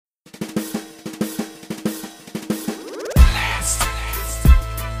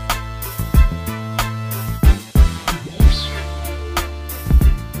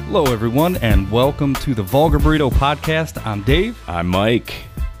Hello, everyone, and welcome to the Vulgar Burrito Podcast. I'm Dave. I'm Mike.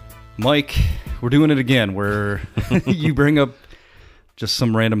 Mike, we're doing it again, where you bring up just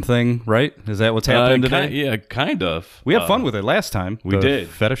some random thing, right? Is that what's happening today? Kind of. We had fun with it last time. We did.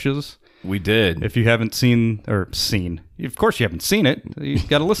 Fetishes. We did. If you haven't seen, of course you haven't seen it. You've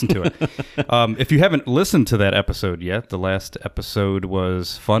got to listen to it. If you haven't listened to that episode yet, the last episode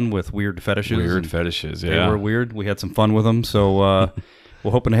was fun with weird fetishes. Weird fetishes, yeah. They were weird. We had some fun with them, so we're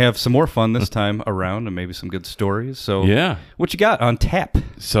hoping to have some more fun this time around and maybe some good stories. So, yeah. What you got on tap?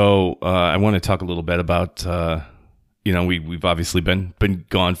 So, I want to talk a little bit about, we've obviously been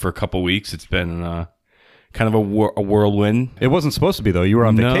gone for a couple weeks. It's been kind of a whirlwind. It wasn't supposed to be, though. You were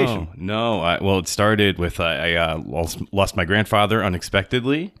on vacation. No. It started with I lost my grandfather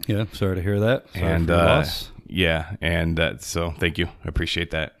unexpectedly. Yeah, sorry to hear that. Sorry and for your loss. Yeah, and so thank you. I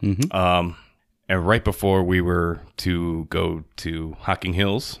appreciate that. Mm-hmm. And right before we were to go to Hocking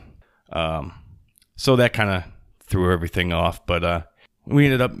Hills, so that kind of threw everything off. But we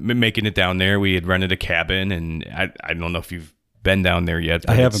ended up making it down there. We had rented a cabin, and I don't know if you've been down there yet.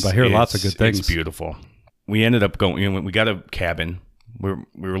 I haven't, but I hear lots of good things. It's beautiful. We ended up going. We got a cabin. We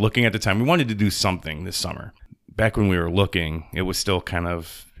were looking at the time. We wanted to do something this summer. Back when we were looking, it was still kind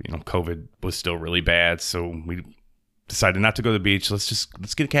of COVID was still really bad, so we decided not to go to the beach. Let's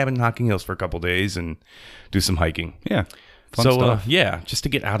get a cabin in Hocking Hills for a couple days and do some hiking. Yeah. Fun stuff. Just to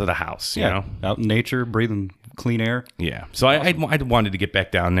get out of the house, you know? Out in nature, breathing clean air. Yeah. So awesome. I wanted to get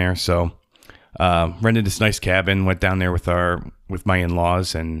back down there. So rented this nice cabin, went down there with my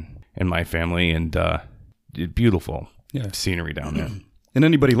in-laws and my family, and beautiful scenery down there. And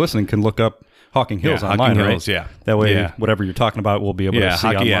anybody listening can look up Hocking Hills online, Hocking right? Hills, yeah. That way, whatever you're talking about, we'll be able to see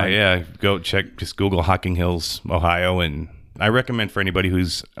online. Yeah. Go check, just Google Hocking Hills, Ohio, and I recommend for anybody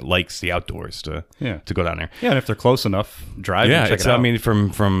who's likes the outdoors to go down there. Yeah, and if they're close enough, drive and check it out. I mean,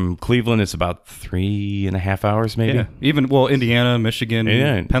 from Cleveland, it's about 3.5 hours, maybe. Yeah. Even, Indiana,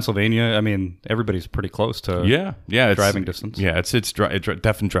 Michigan, Pennsylvania, I mean, everybody's pretty close to driving distance. Yeah, it's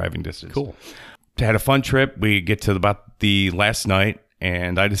definite driving distance. Cool. Had a fun trip. We get to about the last night,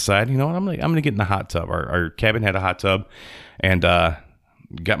 and I decide, you know what, I'm gonna get in the hot tub. Our cabin had a hot tub, and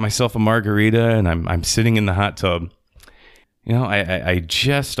got myself a margarita, and I'm sitting in the hot tub. I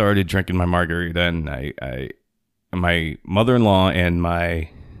just started drinking my margarita, and my mother-in-law and my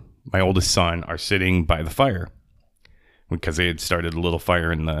oldest son are sitting by the fire because they had started a little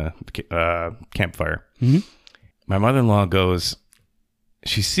fire in the campfire. Mm-hmm. My mother-in-law goes,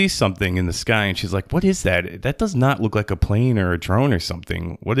 she sees something in the sky, and she's like, "What is that? That does not look like a plane or a drone or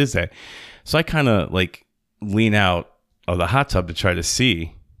something. What is that?" So I kind of lean out of the hot tub to try to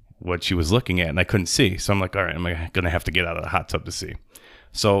see what she was looking at, and I couldn't see. So I'm like, all right, I'm going to have to get out of the hot tub to see.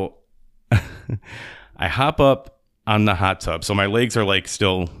 So I hop up on the hot tub. So my legs are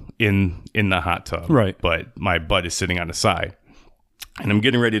still in the hot tub. Right. But my butt is sitting on the side. And I'm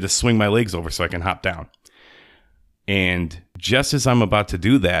getting ready to swing my legs over so I can hop down. And just as I'm about to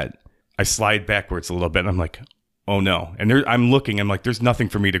do that, I slide backwards a little bit, and I'm like, oh no. And I'm looking, I'm like, there's nothing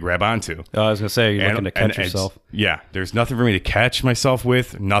for me to grab onto. I was going to say, you're looking to catch yourself. Yeah, there's nothing for me to catch myself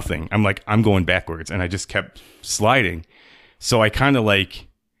with, nothing. I'm like, I'm going backwards, and I just kept sliding. So I kind of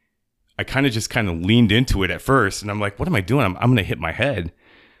just leaned into it at first, and I'm like, what am I doing? I'm going to hit my head.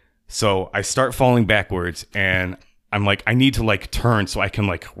 So I start falling backwards, and I'm like, I need to turn so I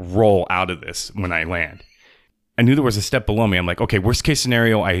can roll out of this when I land. I knew there was a step below me. I'm like, okay, worst case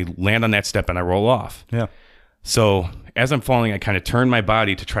scenario, I land on that step and I roll off. Yeah. So as I'm falling, I kind of turn my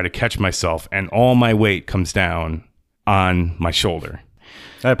body to try to catch myself, and all my weight comes down on my shoulder.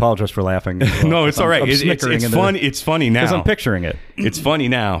 I apologize for laughing. Well. No, it's all right. It's fun. It's funny now. Because I'm picturing it. It's funny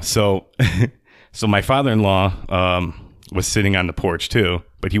now. So my father-in-law was sitting on the porch too,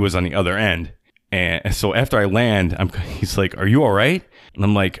 but he was on the other end. And so after I land, he's like, "Are you all right?" And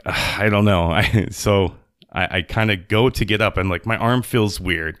I'm like, "I don't know." So I kind of go to get up, and my arm feels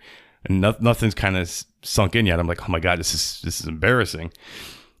weird, and nothing's kind of sunk in yet. I'm like, oh my God, this is embarrassing.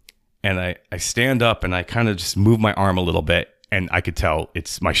 And I stand up, and I kind of just move my arm a little bit, and I could tell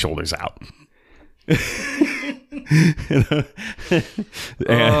it's my shoulders out.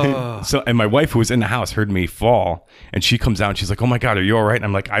 And my wife, who was in the house, heard me fall, and she comes out, and she's like, "Oh my God, are you all right?" And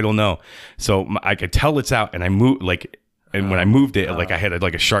I'm like, "I don't know." So I could tell it's out, and I move and when I moved it, I had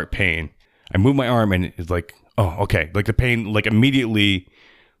a sharp pain. I moved my arm, and it's like, oh, okay. The pain, immediately,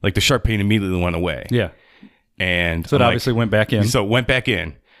 the sharp pain immediately went away. Yeah. And so it obviously went back in. So it went back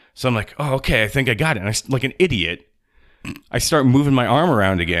in. So I'm like, oh, okay, I think I got it. And I, like an idiot, I start moving my arm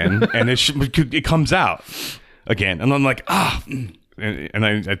around again, and it comes out again. And I'm like, and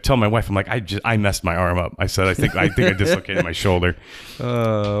I tell my wife, I'm like, I messed my arm up. I said, I think I dislocated my shoulder.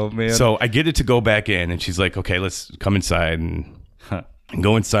 Oh man. So I get it to go back in, and she's like, okay, let's come inside and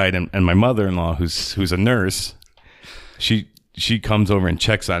go inside. And my mother-in-law, who's a nurse, she comes over and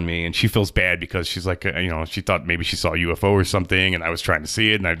checks on me, and she feels bad because she's like, she thought maybe she saw a UFO or something, and I was trying to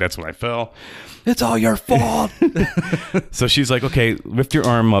see it, and that's when I fell. It's all your fault. So she's like, okay, lift your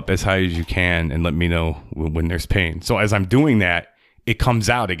arm up as high as you can and let me know when there's pain. So as I'm doing that, it comes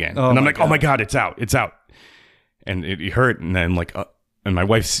out again. And I'm like, oh my God, it's out. And it hurt. And then and my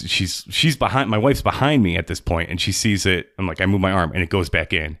wife's, she's behind, my wife's behind me at this point, and she sees it. I'm like, I move my arm and it goes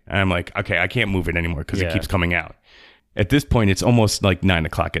back in. And I'm like, okay, I can't move it anymore because it keeps coming out. At this point, it's almost like 9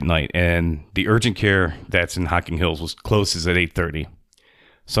 o'clock at night, and the urgent care that's in Hocking Hills closes at 8:30.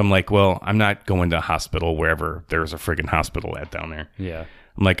 So I'm like, well, I'm not going to a hospital wherever there's a friggin' hospital down there. Yeah.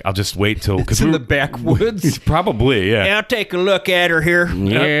 I'm like, I'll just wait till... It's in the backwoods? Probably, yeah. I'll take a look at her here.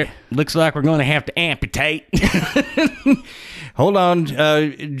 Yeah, looks like we're going to have to amputate. Hold on.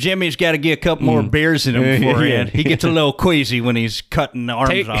 Jimmy's got to get a couple more beers in him beforehand. He gets a little queasy when he's cutting the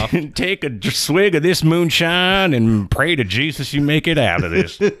arms off. Take a swig of this moonshine and pray to Jesus you make it out of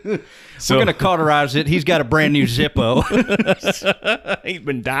this. So, we're going to cauterize it. He's got a brand new Zippo. He's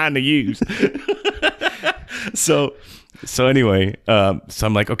been dying to use. So anyway, so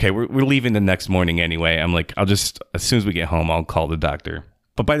I'm like, okay, we're leaving the next morning anyway. I'm like, as soon as we get home, I'll call the doctor.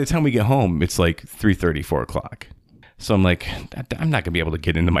 But by the time we get home, it's like 3:30, 4 o'clock. So I'm like, I'm not going to be able to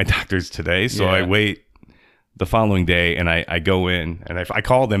get into my doctor's today. So I wait the following day, and I go in, and I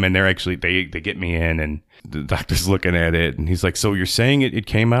call them, and they're actually, they get me in, and the doctor's looking at it, and he's like, so you're saying it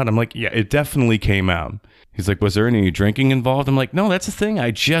came out? I'm like, yeah, it definitely came out. He's like, was there any drinking involved? I'm like, no, that's the thing. I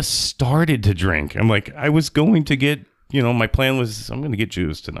just started to drink. I'm like, I was going to get, my plan was I'm going to get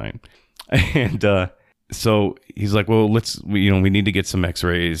juice tonight. And so he's like, well, we need to get some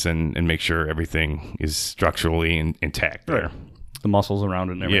x-rays and make sure everything is structurally intact there. Right. The muscles around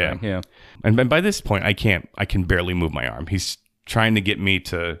it and everything. Yeah. And by this point, I can barely move my arm. He's trying to get me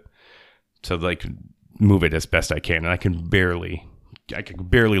to like move it as best I can. And I can barely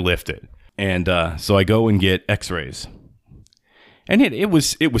lift it. And so I go and get x-rays. And it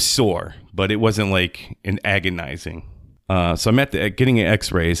was sore, but it wasn't like an agonizing. So I'm getting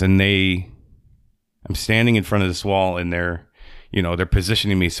x-rays, and I'm standing in front of this wall, and they're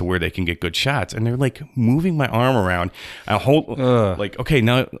positioning me so where they can get good shots, and they're like moving my arm around. I hold like, okay,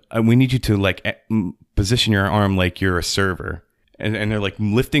 now we need you to like position your arm like you're a server, and they're like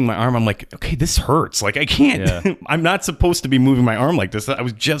lifting my arm. I'm like, okay, this hurts. Like I can't. Yeah. I'm not supposed to be moving my arm like this. I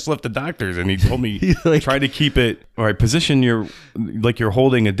was just left the doctor's, and he told me try to keep it. All right, position your like you're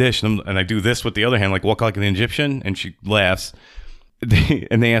holding a dish, and I do this with the other hand, like walk like an Egyptian, and she laughs.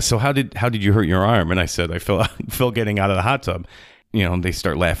 They asked, so how did you hurt your arm? And I said, I fell getting out of the hot tub. They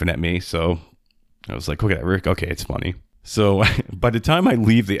start laughing at me. So I was like, okay, it's funny. So by the time I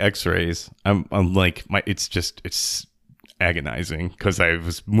leave the x-rays, I'm like, it's agonizing because I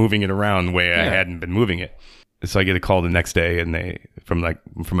was moving it around the way I hadn't been moving it. So I get a call the next day, and from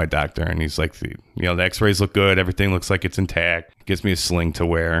my doctor, and he's like, the x-rays look good. Everything looks like it's intact. Gives me a sling to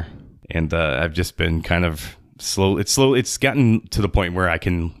wear. And I've just been kind of slow. It's gotten to the point where I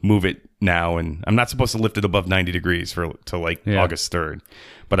can move it now, and I'm not supposed to lift it above 90 degrees till August 3rd,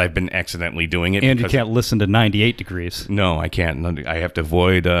 but I've been accidentally doing it. And you can't listen to 98 degrees. No, I can't. I have to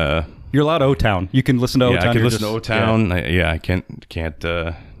avoid. You're allowed O-Town. You can listen to O-Town. Yeah, I can listen to O-Town. Yeah. I can't.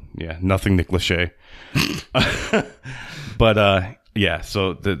 Nothing Nick Lachey. But yeah.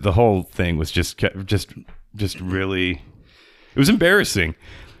 So the whole thing was just really. It was embarrassing.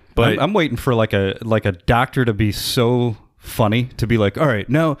 But I'm waiting for like a doctor to be so funny to be like, all right,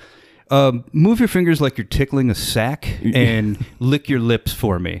 now move your fingers like you're tickling a sack and lick your lips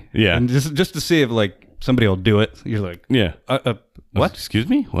for me. Yeah, and just to see if like somebody will do it. You're like, yeah, what? Excuse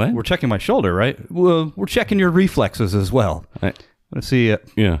me, what? We're checking my shoulder, right? Well, we're checking your reflexes as well. Let's see.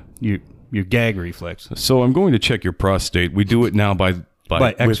 Your gag reflex. So I'm going to check your prostate. We do it now by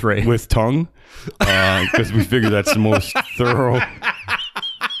X-ray with tongue, because we figure that's the most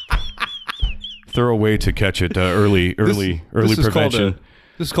thorough way to catch it. Early prevention.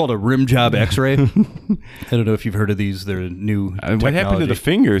 This is called a rim job X-ray. I don't know if you've heard of these. They're new technology. What happened to the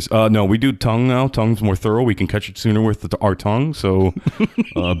fingers? No, we do tongue now. Tongue's more thorough. We can catch it sooner with our tongue. So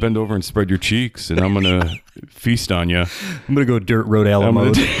bend over and spread your cheeks, and I'm gonna feast on you. I'm gonna go dirt road Alamo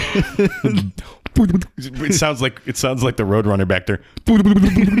mode. It sounds like the Roadrunner back there.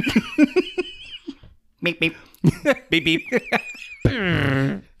 Beep beep. Beep beep.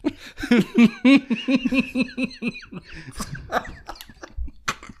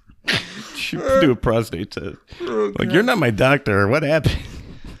 should do a prostate test. Like, you're not my doctor. What happened?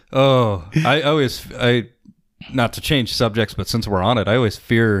 Oh, I not to change subjects, but since we're on it, I always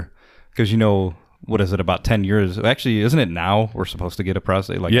fear, because what is it, about 10 years? Actually, isn't it now we're supposed to get a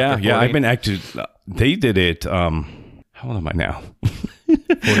prostate? Like, yeah. I've been actually, they did it. How old am I now?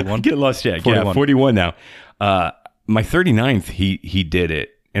 41? Get lost track. 41. Yeah, 41 now. My 39th, he did it.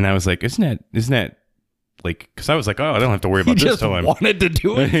 And I was like, isn't that like, because I was like, oh, I don't have to worry about He this just till I'm. wanted to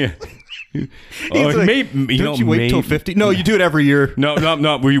do it. Oh, like, maybe, don't you wait till 50? No, you do it every year. No.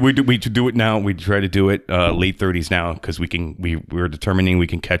 We do it now. We try to do it late 30s now because we're determining we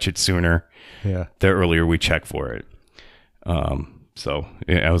can catch it sooner. Yeah. The earlier we check for it. So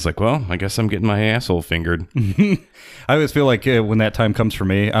yeah, I was like, well, I guess I'm getting my asshole fingered. I always feel like when that time comes for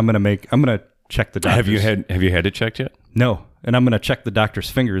me, I'm gonna check the doctor. Have you had it checked yet? No, and I'm gonna check the doctor's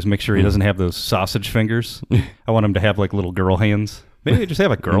fingers, make sure he doesn't have those sausage fingers. I want him to have like little girl hands. Maybe just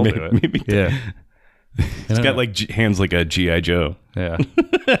have a girl do it. Maybe. Yeah. He's got like hands like a G.I. Joe. Yeah.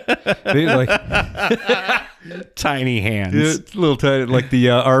 Maybe like tiny hands. little tiny, like the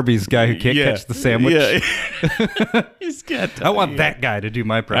Arby's guy who can't catch the sandwich. Yeah. He's got. I want that guy to do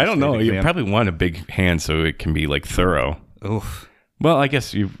my prostate I don't know. exam. You probably want a big hand so it can be like thorough. Oof. Well, I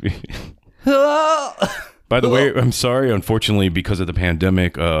guess you. By the way, I'm sorry. Unfortunately, because of the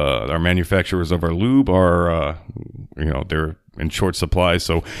pandemic, our manufacturers of our lube are, they're in short supply.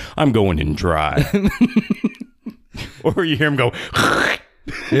 So I'm going in dry. Or you hear him go.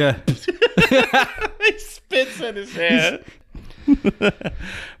 Yeah. He spits in his hand.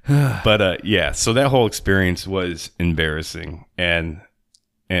 But yeah, so that whole experience was embarrassing. And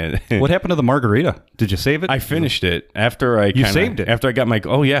What happened to the margarita? Did you save it? I finished it after I saved it? after I got my.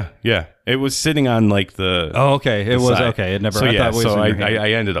 Oh yeah. It was sitting on like the. Oh, okay. It was side. okay. It never. So I yeah, thought it was so in your hand.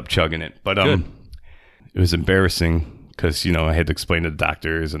 I ended up chugging it, but Good. it was embarrassing because I had to explain to the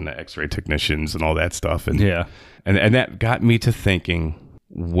doctors and the X-ray technicians and all that stuff, and Yeah. and that got me to thinking,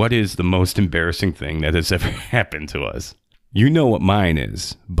 what is the most embarrassing thing that has ever happened to us? You know what mine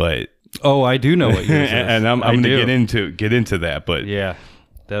is, but Oh, I do know what yours is. and I'm I going do. to get into that, but Yeah.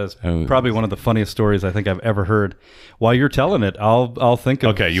 That is probably one of the funniest stories I think I've ever heard. While you're telling it, I'll think of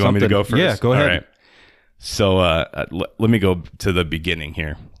okay, you want me to go first? Yeah, go ahead. All right. So let me go to the beginning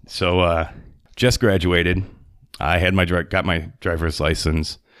here. So just graduated. I had got my driver's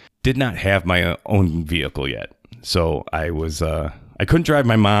license. Did not have my own vehicle yet. So I couldn't drive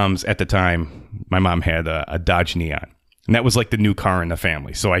my mom's at the time. My mom had a Dodge Neon. And that was like the new car in the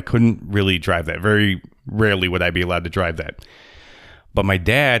family. So I couldn't really drive that. Very rarely would I be allowed to drive that. But my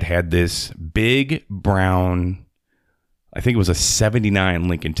dad had this big brown, I think it was a 79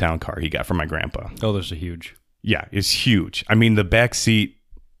 Lincoln Town car he got from my grandpa. Oh, there's a huge. Yeah, it's huge. I mean, the back seat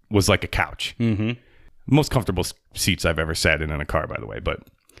was like a couch. Mm-hmm. Most comfortable seats I've ever sat in a car, by the way. But,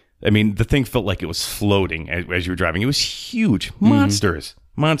 I mean, the thing felt like it was floating as you were driving. It was huge. Monstrous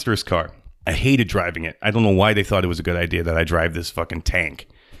car. I hated driving it. I don't know why they thought it was a good idea that I drive this fucking tank.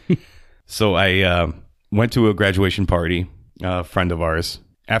 So I went to a graduation party. A friend of ours.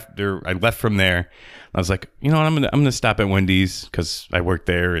 After I left from there, I was like, you know what, I'm gonna stop at Wendy's because I work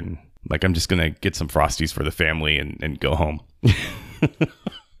there, and like I'm just gonna get some Frosties for the family and go home.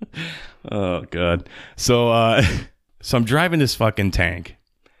 Oh god. So I'm driving this fucking tank.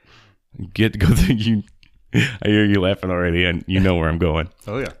 I hear you laughing already, and you know where I'm going.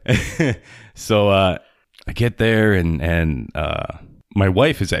 Oh yeah. So I get there, and my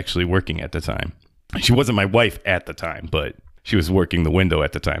wife is actually working at the time. She wasn't my wife at the time, but she was working the window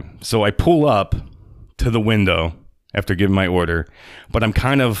at the time. So I pull up to the window after giving my order, but I'm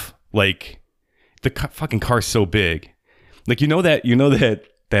kind of like, the fucking car's so big. Like, you know that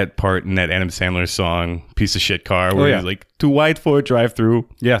part in that Adam Sandler song, Piece of Shit Car, where he's like, too wide for a drive-through?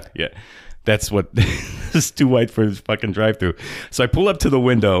 Yeah. That's what, it's too wide for this fucking drive-through. So I pull up to the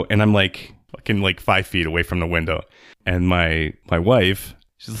window, and I'm like, fucking like 5 feet away from the window. And my wife...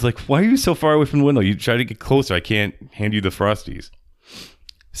 she's like, why are you so far away from the window? You try to get closer. I can't hand you the Frosties.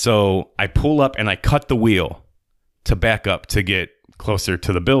 So I pull up and I cut the wheel to back up to get closer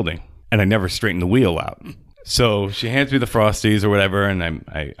to the building. And I never straightened the wheel out. So she hands me the Frosties or whatever. And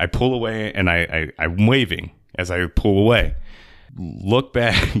I pull away, and I'm waving as I pull away. Look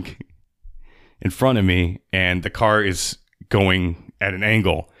back in front of me, and the car is going at an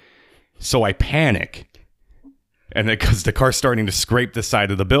angle. So I panic. And because the car's starting to scrape the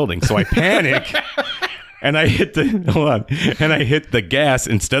side of the building. So I panic and I hit the gas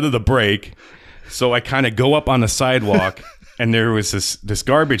instead of the brake. So I kind of go up on the sidewalk, and there was this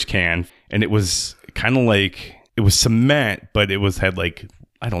garbage can, and it was kind of like, it was cement, but had like,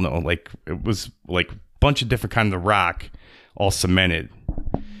 I don't know, like it was like a bunch of different kinds of rock all cemented.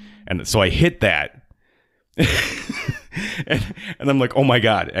 And so I hit that. and I'm like, oh my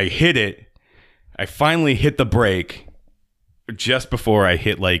God, I hit it. I finally hit the brake just before I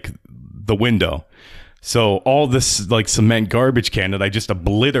hit like the window. So all this like cement garbage can that I just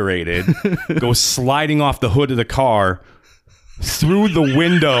obliterated goes sliding off the hood of the car through the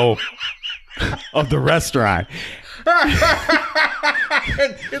window of the restaurant.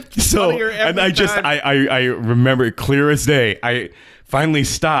 So, and I remember it clear as day. I finally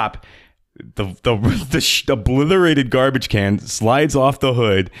stop. The obliterated garbage can slides off the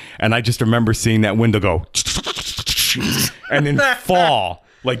hood, and I just remember seeing that window go and then fall,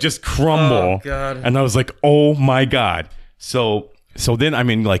 like just crumble. Oh, God. And I was like, oh my God. So then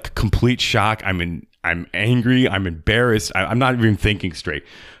I'm in like complete shock. I'm angry. I'm embarrassed. I'm not even thinking straight.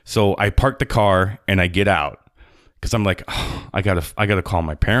 So I park the car and I get out because I'm like, oh, I gotta call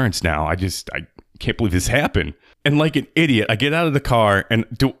my parents now. I can't believe this happened. And like an idiot, I get out of the car and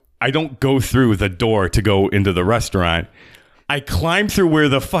I don't go through the door to go into the restaurant. I climb through where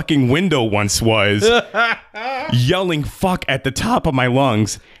the fucking window once was, yelling fuck at the top of my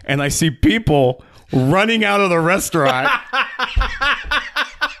lungs, and I see people running out of the restaurant.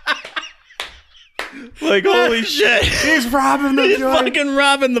 Like, holy shit. He's robbing the He's fucking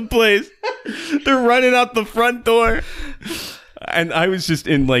robbing the place. They're running out the front door. And I was just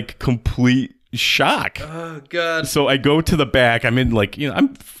in like complete shock. Oh God. So I go to the back. I'm in like,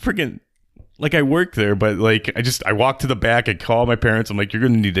 I'm freaking like I work there, but like I walk to the back. I call my parents. I'm like, you're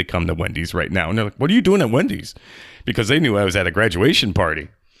gonna need to come to Wendy's right now. And they're like, what are you doing at Wendy's? Because they knew I was at a graduation party.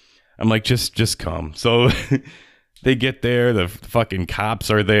 I'm like, just come. So they get there. The fucking cops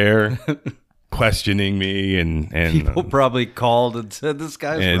are there questioning me, and people probably called and said this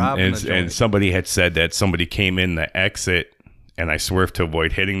guy's robbing the joint. And somebody had said that somebody came in the exit, and I swerved to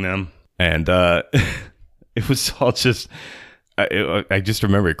avoid hitting them. And it was all just, I just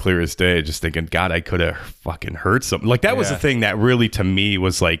remember it clear as day, just thinking, God, I could have fucking hurt something. Like that was the thing that really to me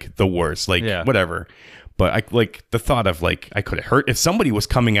was like the worst, like whatever. But I like the thought of like, I could have hurt, if somebody was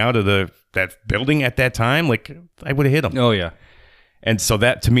coming out of that building at that time, like I would have hit them. Oh yeah. And so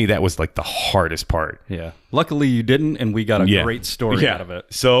that to me, that was like the hardest part. Yeah. Luckily you didn't, and we got a great story out of it.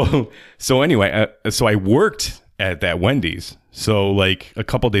 So anyway, so I worked at that Wendy's. So like a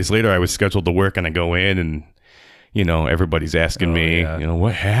couple days later, I was scheduled to work, and I go in, and everybody's asking me,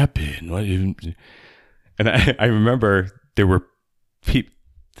 what happened? And I remember there were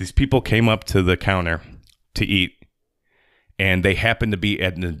these people came up to the counter to eat, and they happened to be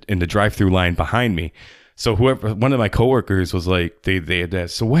in the drive-through line behind me. So one of my coworkers was like, they had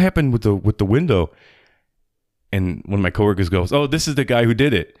asked, so what happened with the window? And one of my coworkers goes, oh, this is the guy who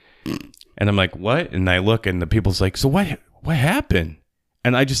did it. And I'm like, what? And I look, and the people's like, so what happened?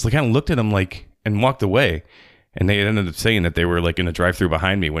 And I just kind of looked at them like, and walked away. And they ended up saying that they were like in the drive-through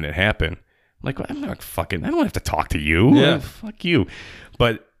behind me when it happened. I'm like, I'm not fucking, I don't have to talk to you. Yeah. Fuck you.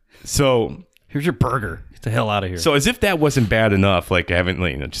 But so here's your burger. Get the hell out of here. So as if that wasn't bad enough, like I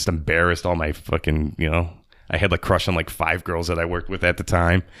haven't, just embarrassed all my fucking, I had like crush on like 5 girls that I worked with at the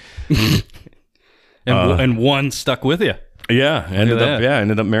time. and one stuck with you. Yeah.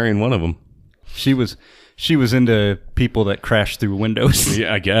 Ended up marrying one of them. She was into people that crash through windows.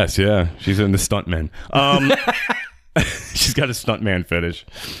 Yeah, I guess. Yeah, she's into stuntmen. She's got a stuntman fetish.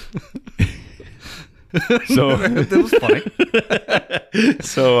 So that was funny.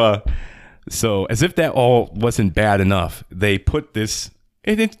 So as if that all wasn't bad enough, they put this.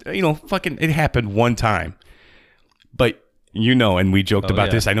 It happened one time, but and we joked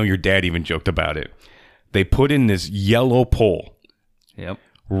about this. I know your dad even joked about it. They put in this yellow pole. Yep.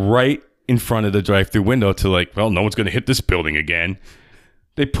 Right in front of the drive-through window to like, well, no one's going to hit this building again.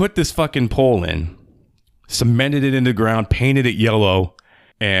 They put this fucking pole in, cemented it in the ground, painted it yellow,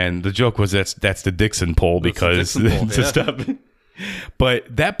 and the joke was that's the Dixon pole because stuff.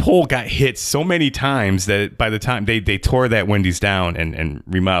 But that pole got hit so many times that by the time they tore that Wendy's down and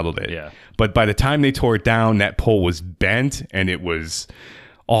remodeled it. Yeah. But by the time they tore it down, that pole was bent, and it was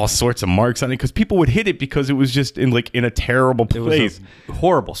all sorts of marks on it because people would hit it because it was just in a terrible place. It was a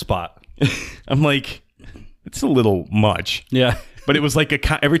horrible spot. I'm like, it's a little much. Yeah. But it was like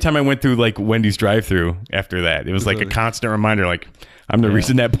every time I went through like Wendy's drive-through after that, it was like a constant reminder, like I'm the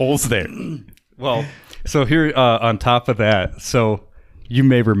reason that pole's there. Well, so here on top of that, so you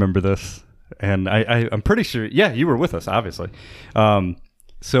may remember this, and I'm pretty sure, you were with us, obviously.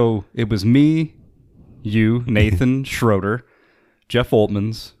 So it was me, you, Nathan Schroeder, Jeff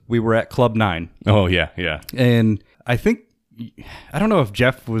Oltmans. We were at Club 9. Oh, yeah. And I don't know if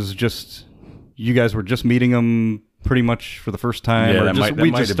Jeff was you guys were just meeting him pretty much for the first time. Yeah, we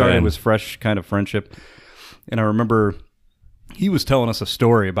just started. It was fresh kind of friendship. And I remember he was telling us a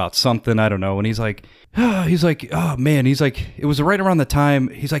story about something, I don't know, and he's like, oh man, he's like, it was right around the time,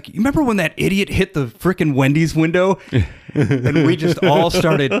 he's like, you remember when that idiot hit the freaking Wendy's window? And we just all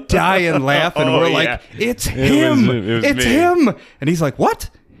started dying laughing. We're like, it's him. It's him. And he's like, what?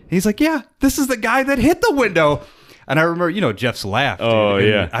 And he's like, yeah, this is the guy that hit the window. And I remember, Jeff's laugh. Oh, dude.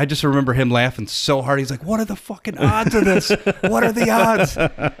 yeah. I just remember him laughing so hard. He's like, what are the fucking odds of this? What are the odds?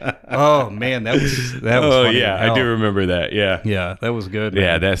 Oh, man, that was funny. Yeah, I do remember that. Yeah. Yeah, that was good. Man.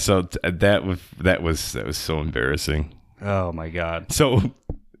 Yeah, that was so embarrassing. Oh, my God. So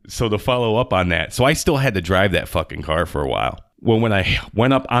to follow up on that, so I still had to drive that fucking car for a while. Well, when I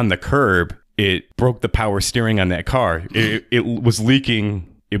went up on the curb, it broke the power steering on that car. It was leaking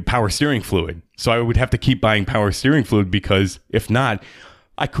power steering fluid. So I would have to keep buying power steering fluid because if not,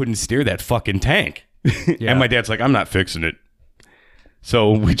 I couldn't steer that fucking tank. Yeah. And my dad's like, I'm not fixing it.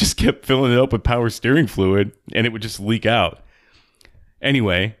 So we just kept filling it up with power steering fluid and it would just leak out.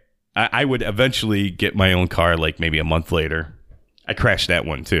 Anyway, I would eventually get my own car like maybe a month later. I crashed that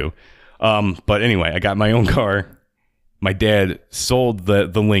one too. But anyway, I got my own car. My dad sold the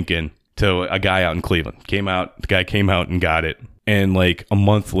Lincoln to a guy out in Cleveland. The guy came out and got it. And like a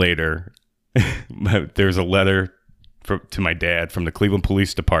month later, there's a letter to my dad from the Cleveland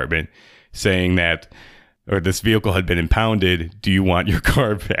Police Department saying that, or this vehicle had been impounded. Do you want your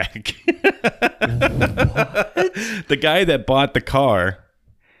car back? The guy that bought the car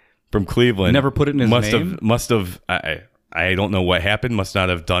from Cleveland never put it in his name. Must have. I don't know what happened. Must not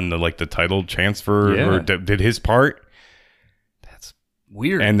have done the title transfer or did his part.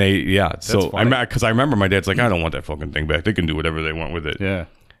 Weird. And so I remember my dad's like, I don't want that fucking thing back. They can do whatever they want with it. Yeah.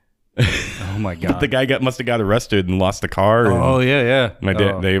 Oh my God. But the guy must have got arrested and lost the car. Oh yeah. My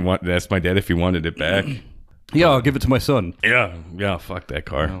dad, they asked my dad if he wanted it back. Yeah, I'll give it to my son. Yeah. Fuck that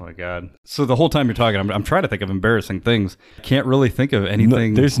car. Oh my God. So the whole time you're talking, I'm trying to think of embarrassing things. Can't really think of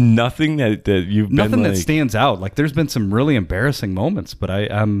anything. There's nothing that you've nothing that stands out. Like there's been some really embarrassing moments, but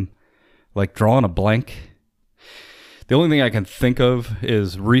I'm like drawing a blank. The only thing I can think of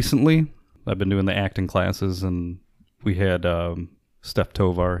is recently, I've been doing the acting classes, and we had Steph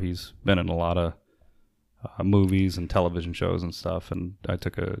Tovar. He's been in a lot of movies and television shows and stuff, and I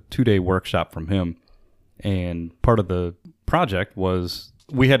took a 2-day workshop from him. And part of the project was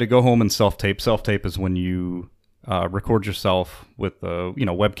we had to go home and self-tape. Self-tape is when you record yourself with a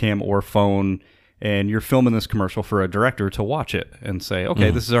webcam or phone, and you're filming this commercial for a director to watch it and say, okay,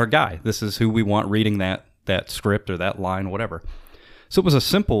 this is our guy. This is who we want reading that script or that line, whatever. So it was a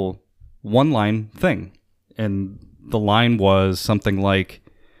simple one-line thing. And the line was something like,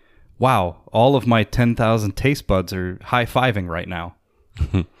 wow, all of my 10,000 taste buds are high-fiving right now.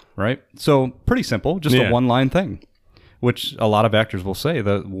 Right? So pretty simple, just a one-line thing, which a lot of actors will say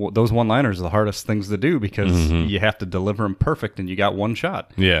that those one-liners are the hardest things to do because you have to deliver them perfect and you got one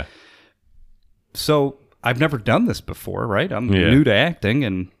shot. Yeah. So I've never done this before, right? I'm new to acting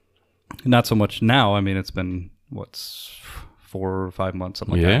and not so much now. I mean, it's been, 4 or 5 months,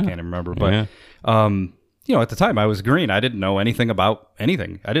 something like that. I can't even remember. But, at the time I was green. I didn't know anything about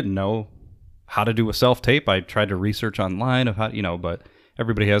anything. I didn't know how to do a self-tape. I tried to research online of how, but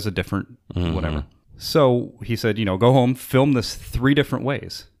everybody has a different whatever. So he said, go home, film this 3 different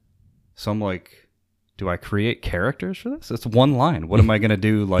ways. So I'm like, do I create characters for this? It's one line. What am I going to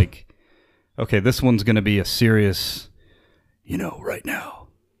do? Like, okay, this one's going to be a serious, right now.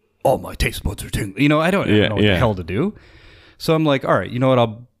 All my taste buds are tingling. I don't know what the hell to do. So I'm like, all right, you know what?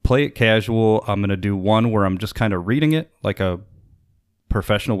 I'll play it casual. I'm going to do one where I'm just kind of reading it like a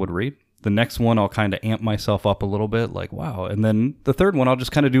professional would read. The next one, I'll kind of amp myself up a little bit, like, wow. And then the third one, I'll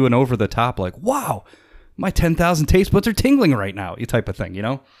just kind of do an over the top, like, wow, my 10,000 taste buds are tingling right now, you type of thing,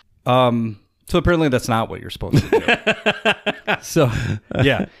 So apparently that's not what you're supposed to do. So,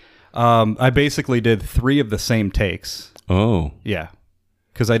 yeah. I basically did 3 of the same takes. Oh. Yeah.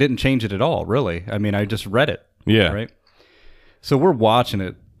 Because I didn't change it at all, really. I mean, I just read it. Yeah. Right? So we're watching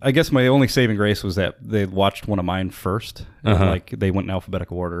it. I guess my only saving grace was that they watched one of mine first. Like, they went in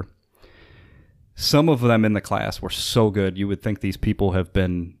alphabetical order. Some of them in the class were so good. You would think these people have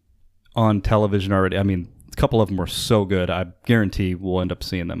been on television already. I mean, a couple of them were so good. I guarantee we'll end up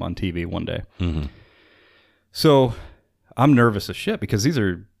seeing them on TV one day. So I'm nervous as shit because these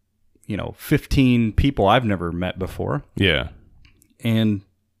are, 15 people I've never met before. Yeah. And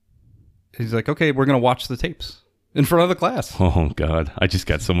he's like, okay, we're going to watch the tapes in front of the class. Oh, God. I just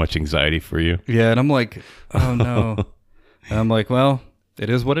got so much anxiety for you. Yeah. And I'm like, oh, no. And I'm like, well, it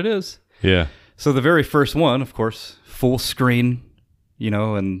is what it is. Yeah. So the very first one, of course, full screen,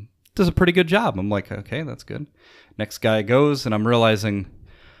 and does a pretty good job. I'm like, okay, that's good. Next guy goes, and I'm realizing,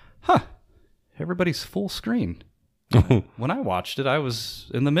 everybody's full screen. When I watched it, I was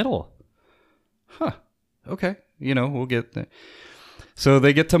in the middle. Huh. Okay. We'll get there. So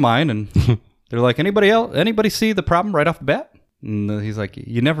they get to mine, and they're like, anybody see the problem right off the bat? And he's like,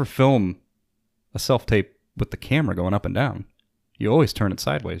 you never film a self-tape with the camera going up and down. You always turn it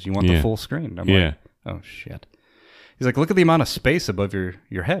sideways. You want the full screen. I'm like, oh, shit. He's like, look at the amount of space above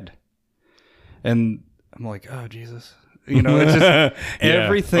your head. And I'm like, oh, Jesus. It's just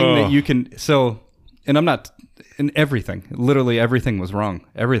everything that you can. So, and I'm not in everything. Literally everything was wrong.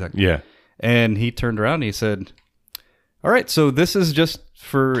 Everything. Yeah. And he turned around and he said, all right, so this is just,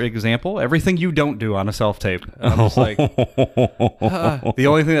 for example, everything you don't do on a self-tape. And I'm just like, the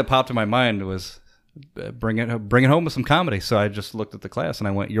only thing that popped in my mind was bring it home with some comedy. So I just looked at the class and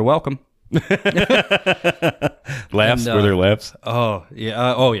I went, you're welcome. Laughs? Were there laughs? Oh,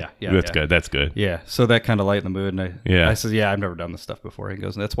 yeah. Yeah. That's good. That's good. Yeah. So that kind of lightened the mood. And I said, yeah, I've never done this stuff before. He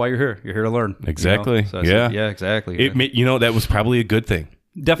goes, that's why you're here. You're here to learn. Exactly. So I said, yeah, exactly. That was probably a good thing.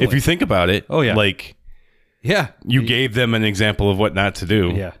 Definitely. If you think about it. Oh, yeah. Like, yeah. You gave them an example of what not to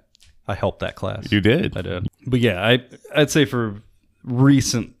do. Yeah. I helped that class. You did. I did. But yeah, I'd say for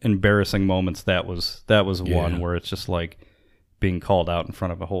recent embarrassing moments, that was one where it's just like being called out in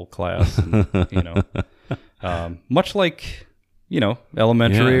front of a whole class. And, much like,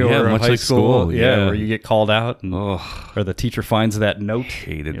 elementary or much high like school. where you get called out and, or the teacher finds that note.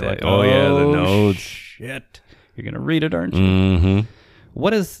 Hated that. Like, the note. Shit. You're going to read it, aren't you? Mm-hmm.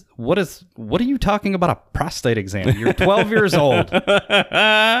 What are you talking about a prostate exam? You're 12 years old.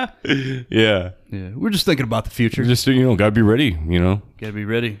 Yeah. We're just thinking about the future. Just, gotta be ready, Gotta be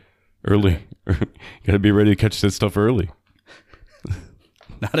ready. Early. Gotta be ready to catch that stuff early.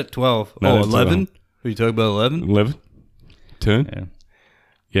 Not at 12. Not at 11? Are you talking about 11? 11? 10?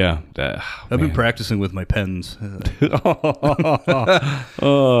 Yeah. I've been practicing with my pens. Yeah.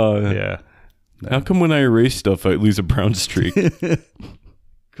 How come when I erase stuff, I lose a brown streak?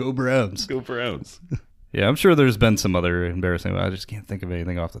 Go Browns. Go Browns. Yeah, I'm sure there's been some other embarrassing. I just can't think of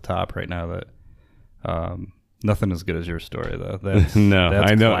anything off the top right now that. Nothing as good as your story, though. That's I know.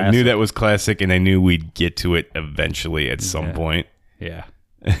 Classic. I knew that was classic, and I knew we'd get to it eventually at some point. Yeah.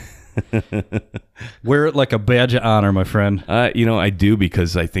 Wear it like a badge of honor, my friend. I do,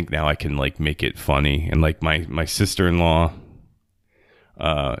 because I think now I can make it funny. And my sister-in-law,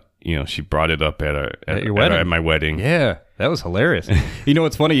 she brought it up at your wedding. At my wedding. Yeah, that was hilarious.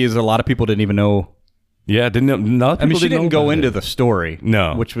 What's funny is a lot of people didn't even know. Yeah, she didn't go into the story.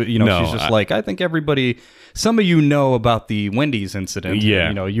 No. Which, she's just I think everybody, some of you know about the Wendy's incident.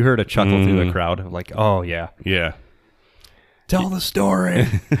 Yeah. You heard a chuckle through the crowd. Like, oh, yeah. Yeah. Tell the story.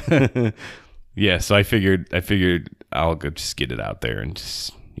 Yeah, so I figured I'll go just get it out there and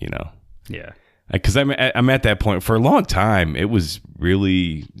just, Yeah. Because I'm at that point. For a long time, it was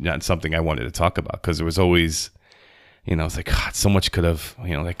really not something I wanted to talk about, because it was always, it's like, God, so much could have,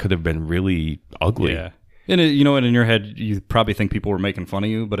 that could have been really ugly. Yeah. And and in your head, you probably think people were making fun of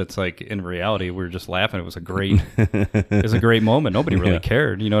you, but it's like, in reality, we were just laughing. It was a great moment. Nobody really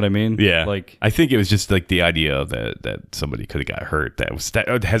cared. You know what I mean? Yeah. Like, I think it was just like the idea that somebody could have got hurt.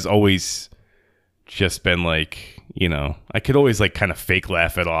 That has always just been like, I could always kind of fake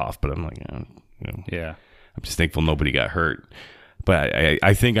laugh it off, but I'm like, yeah. I'm just thankful nobody got hurt. But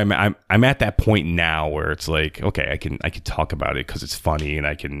I think I'm at that point now where it's like, okay, I can talk about it because it's funny, and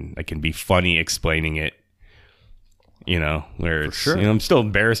I can be funny explaining it. Where it's, sure. I'm still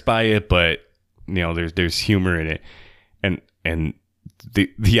embarrassed by it, but there's humor in it, and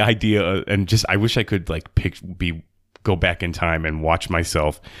the idea, and just I wish I could go back in time and watch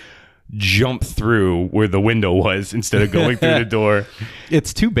myself jump through where the window was instead of going through the door.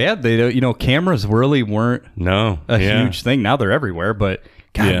 It's too bad they don't, cameras really weren't a huge thing. Now they're everywhere, but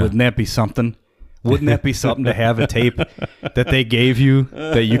God, wouldn't that be something? Wouldn't that be something to have a tape that they gave you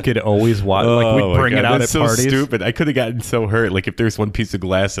that you could always watch? We'd bring it out at parties. So stupid. I could have gotten so hurt. If there's one piece of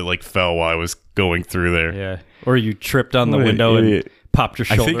glass that fell while I was going through there. Yeah. Or you tripped on the window and popped your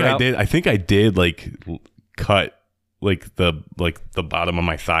shoulder out. I think I did cut the bottom of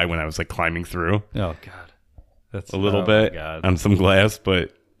my thigh when I was climbing through. Oh God. That's a little bit on some glass,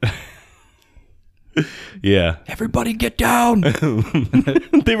 but yeah. Everybody get down.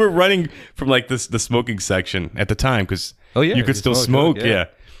 They were running from the smoking section at the time, because you could still smoke. Yeah.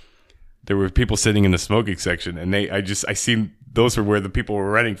 There were people sitting in the smoking section, and I seen those were where the people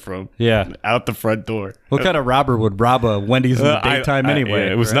were running from. Yeah. Out the front door. What kind of robber would rob a Wendy's in the daytime anyway?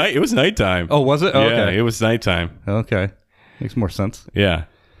 Yeah, it was night. It was nighttime. Oh, was it? Oh, yeah, okay. It was nighttime. Okay. Makes more sense. Yeah.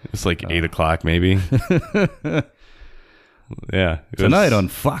 It was 8 o'clock maybe. Yeah. Tonight on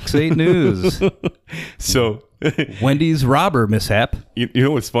Fox 8 News. So Wendy's robber mishap. You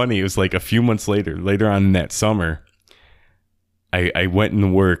know what's funny? It was a few months later on in that summer, I went into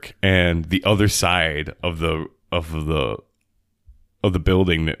work, and the other side of the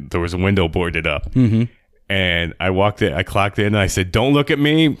building, there was a window boarded up. Mm-hmm. And I walked in, I clocked in, and I said, "Don't look at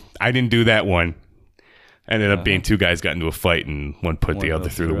me. I didn't do that one." Ended up being two guys got into a fight, and one put the other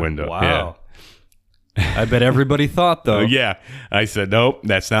through the window. Wow. Yeah. I bet everybody thought, though. Yeah. I said, "Nope,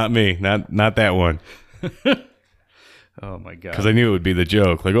 that's not me. Not that one." Oh, my God. Because I knew it would be the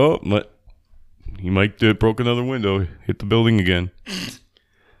joke. Like, oh, he might broke another window, hit the building again.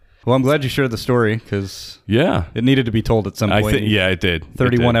 Well, I'm glad you shared the story, because it needed to be told at some point. It did.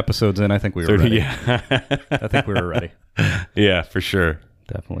 31 episodes in, I think we were ready. Yeah. I think we were ready. Yeah, for sure.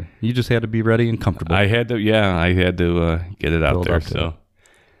 Definitely. You just had to be ready and comfortable. I had to get it out there. So,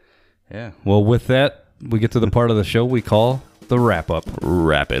 yeah. Well, with that, we get to the part of the show we call the wrap up.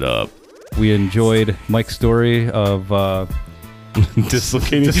 Wrap it up. We enjoyed Mike's story of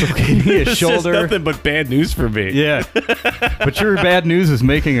dislocating his shoulder. Just nothing but bad news for me. Yeah. But your bad news is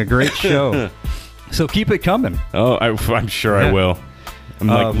making a great show. So keep it coming. Oh, I'm sure I will. I'm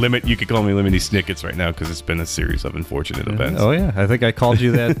like you could call me Lemony Snickets right now, because it's been a series of unfortunate events. Oh yeah, I think I called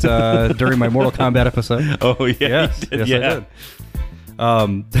you that during my Mortal Kombat episode. Oh yeah, yes, I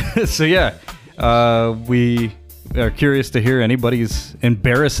did. So yeah, we are curious to hear anybody's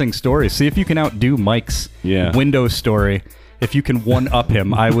embarrassing story. See if you can outdo Mike's Windows story. If you can one-up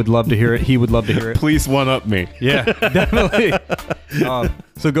him, I would love to hear it. He would love to hear it. Please one-up me. Yeah, definitely.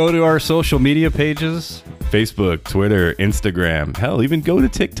 So go to our social media pages. Facebook, Twitter, Instagram. Hell, even go to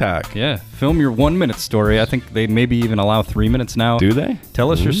TikTok. Yeah. Film your 1-minute story. I think they maybe even allow 3 minutes now. Do they?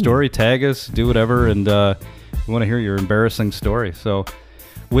 Tell us your story. Tag us. Do whatever. And we want to hear your embarrassing story. So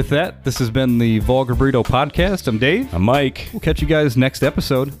with that, this has been the Vulgar Burrito Podcast. I'm Dave. I'm Mike. We'll catch you guys next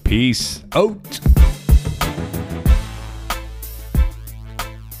episode. Peace. Out.